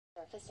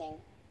surfacing.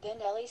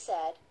 Then Ellie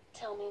said,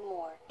 "Tell me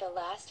more." "The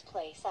last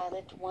place I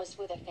lived was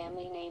with a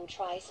family named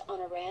Trice on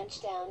a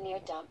ranch down near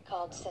dump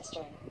called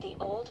Cistern. The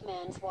old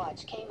man's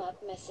watch came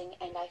up missing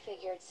and I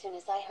figured soon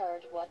as I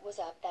heard what was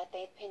up that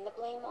they'd pin the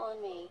blame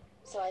on me.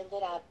 So I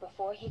lit out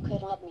before he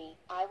could help me.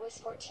 I was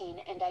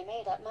 14 and I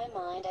made up my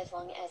mind as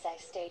long as I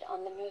stayed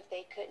on the move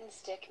they couldn't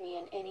stick me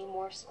in any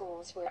more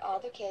schools where all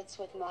the kids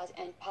with ma's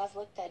and pa's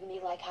looked at me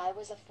like I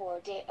was a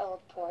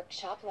 4-day-old pork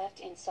chop left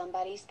in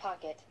somebody's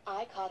pocket.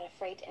 I caught a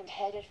freight and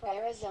headed for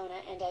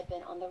Arizona and I've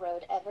been on the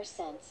road ever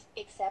since,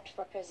 except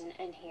for prison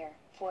and here."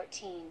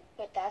 14.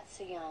 "But that's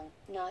so young.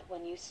 Not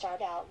when you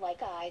start out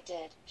like I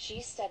did."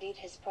 She studied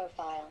his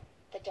profile.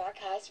 The dark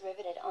eyes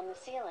riveted on the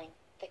ceiling,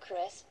 the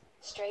crisp,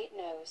 straight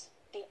nose,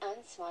 the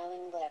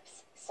unsmiling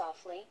lips.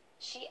 Softly,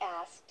 she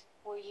asked,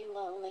 "Were you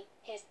lonely?"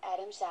 His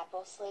Adam's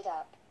apple slid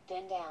up,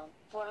 then down.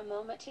 For a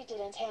moment he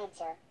didn't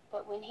answer,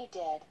 but when he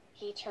did,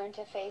 he turned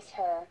to face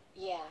her.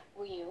 "Yeah,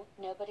 were you?"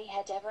 Nobody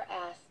had ever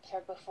asked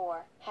her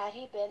before. Had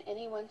he been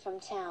anyone from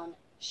town,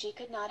 she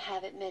could not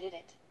have admitted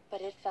it,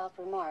 but it felt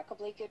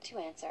remarkably good to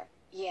answer.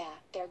 "Yeah."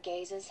 Their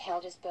gazes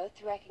held as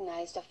both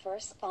recognized a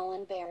first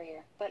fallen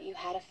barrier. "But you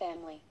had a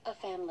family." "A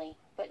family,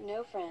 but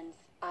no friends."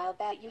 "I'll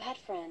bet you had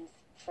friends."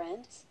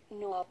 "Friends?"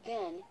 "No."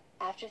 Then,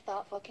 after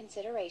thoughtful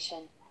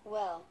consideration,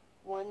 "Well,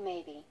 one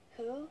maybe."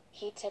 "Who?"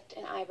 He tipped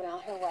an eyebrow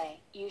her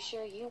way. "You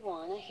sure you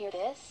wanna hear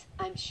this?"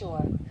 "I'm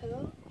sure."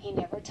 "Who?" He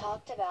never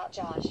talked about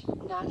Josh,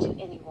 not to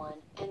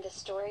anyone, and the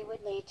story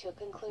would lead to a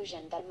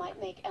conclusion that might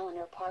make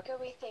Eleanor Parker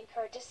rethink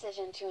her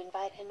decision to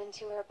invite him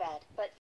into her bed. But